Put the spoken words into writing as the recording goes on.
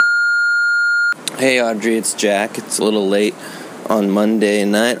Hey Audrey, it's Jack. It's a little late on Monday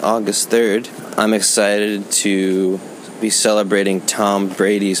night, August 3rd. I'm excited to be celebrating Tom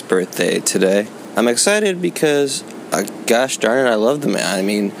Brady's birthday today. I'm excited because, gosh darn it, I love the man. I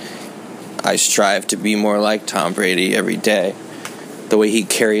mean, I strive to be more like Tom Brady every day. The way he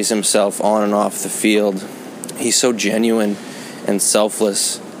carries himself on and off the field, he's so genuine and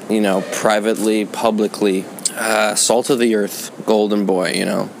selfless, privately, publicly. Salt of the earth, golden boy,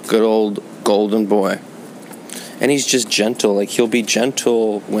 good old golden boy. And he's just gentle. He'll be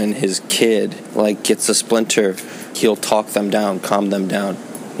gentle when his kid gets a splinter. He'll talk them down, calm them down.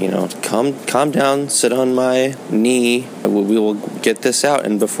 Calm down, sit on my knee. We will get this out.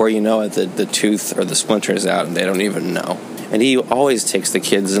 And before you know it, the tooth or the splinter is out and they don't even know. And he always takes the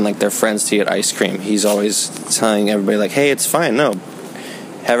kids and their friends to get ice cream. He's always telling everybody hey, it's fine. No,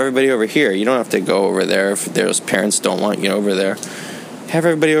 have everybody over here. You don't have to go over there if those parents don't want you over there. Have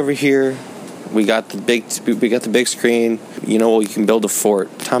everybody over here. We got the big screen. You can build a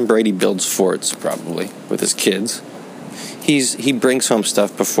fort. Tom Brady builds forts probably with his kids. He brings home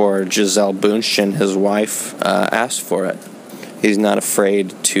stuff before Gisele Bündchen, his wife, asks for it. He's not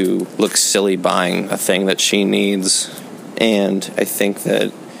afraid to look silly buying a thing that she needs. And I think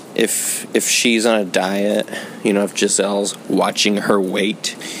that if she's on a diet, if Gisele's watching her weight,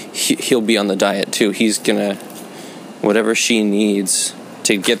 he'll be on the diet too. He's gonna, whatever she needs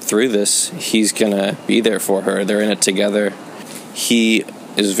to get through this, he's gonna be there for her. They're in it together. He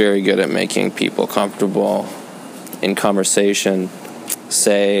is very good at making people comfortable in conversation.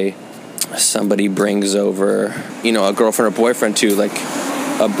 Say somebody brings over, a girlfriend or boyfriend to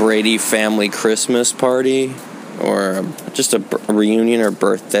a Brady family Christmas party or just a reunion or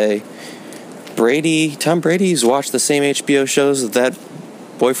birthday. Tom Brady's watched the same HBO shows that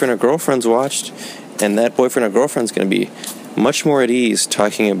boyfriend or girlfriend's watched, and that boyfriend or girlfriend's going to be much more at ease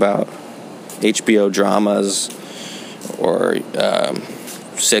talking about HBO dramas or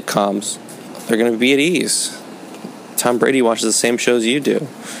sitcoms. They're going to be at ease. Tom Brady watches the same shows you do,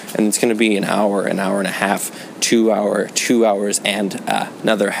 and it's going to be an hour and a half, 2 hours and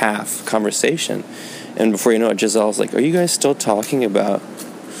another half conversation. And before you know it, Giselle's are you guys still talking about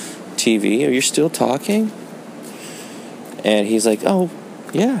TV? Are you still talking? And he's oh,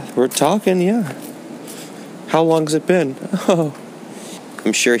 yeah, we're talking, yeah. How long's it been? Oh.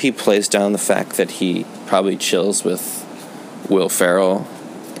 I'm sure he plays down the fact that he probably chills with Will Ferrell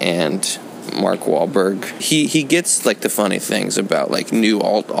and Mark Wahlberg. He gets the funny things about new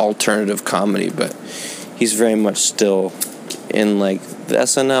alternative comedy, but he's very much still in the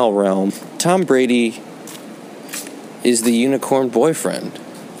SNL realm. Tom Brady is the unicorn boyfriend,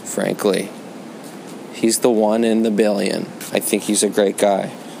 frankly. He's the one in the billion. I think he's a great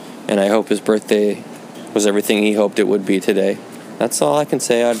guy, and I hope his birthday was everything he hoped it would be today. That's all I can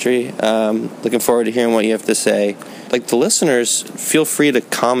say, Audrey. Looking forward to hearing what you have to say. The listeners, feel free to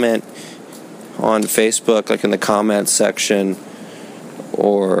comment on Facebook, in the comments section,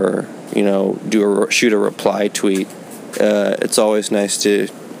 or shoot a reply tweet. It's always nice to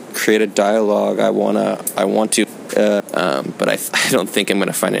create a dialogue. I want to, but I don't think I'm going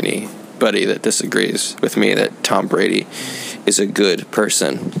to find anybody that disagrees with me that Tom Brady is a good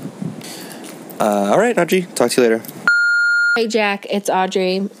person. All right, Audrey, talk to you later. Hey Jack, it's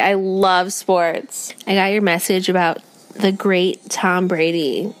Audrey. I love sports. I got your message about the great Tom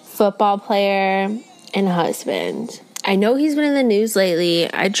Brady, football player and husband. I know he's been in the news lately.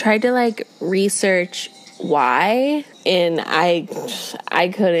 I tried to research why, and I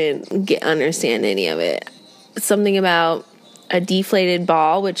couldn't understand any of it. Something about a deflated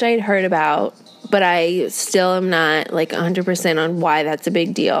ball, which I had heard about, but I still am not 100% on why that's a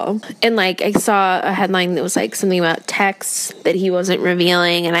big deal. And I saw a headline that was something about texts that he wasn't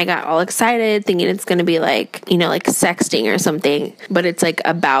revealing, and I got all excited thinking it's going to be sexting or something, but it's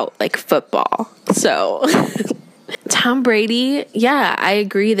about football. So Tom Brady, yeah, I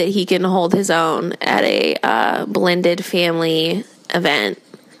agree that he can hold his own at a blended family event.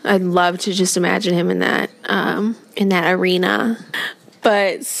 I'd love to just imagine him in that arena.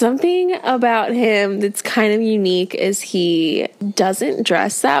 But something about him that's kind of unique is he doesn't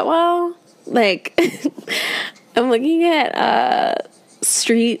dress that well. I'm looking at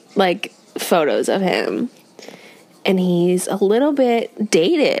street photos of him, and he's a little bit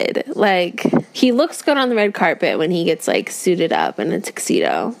dated. He looks good on the red carpet when he gets suited up in a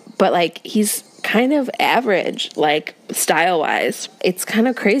tuxedo, but he's kind of average style wise. It's kind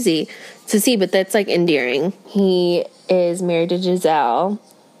of crazy to see, but that's endearing. He is married to Gisele,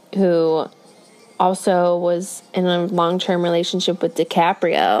 who also was in a long-term relationship with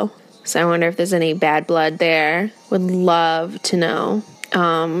DiCaprio. So I wonder if there's any bad blood there. Would love to know.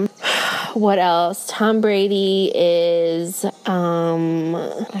 What else? Tom Brady is, I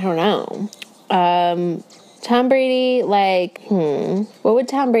don't know. Tom Brady, what would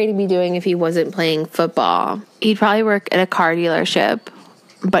Tom Brady be doing if he wasn't playing football? He'd probably work at a car dealership,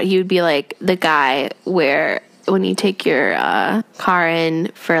 but he would be like the guy where when you take your car in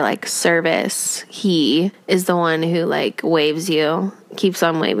for like service, he is the one who like waves you, keeps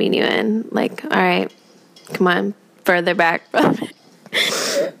on waving you in. Like, all right, come on, further back.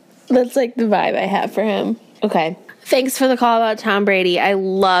 That's like the vibe I have for him. Okay. Thanks for the call about Tom Brady. I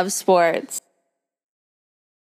love sports.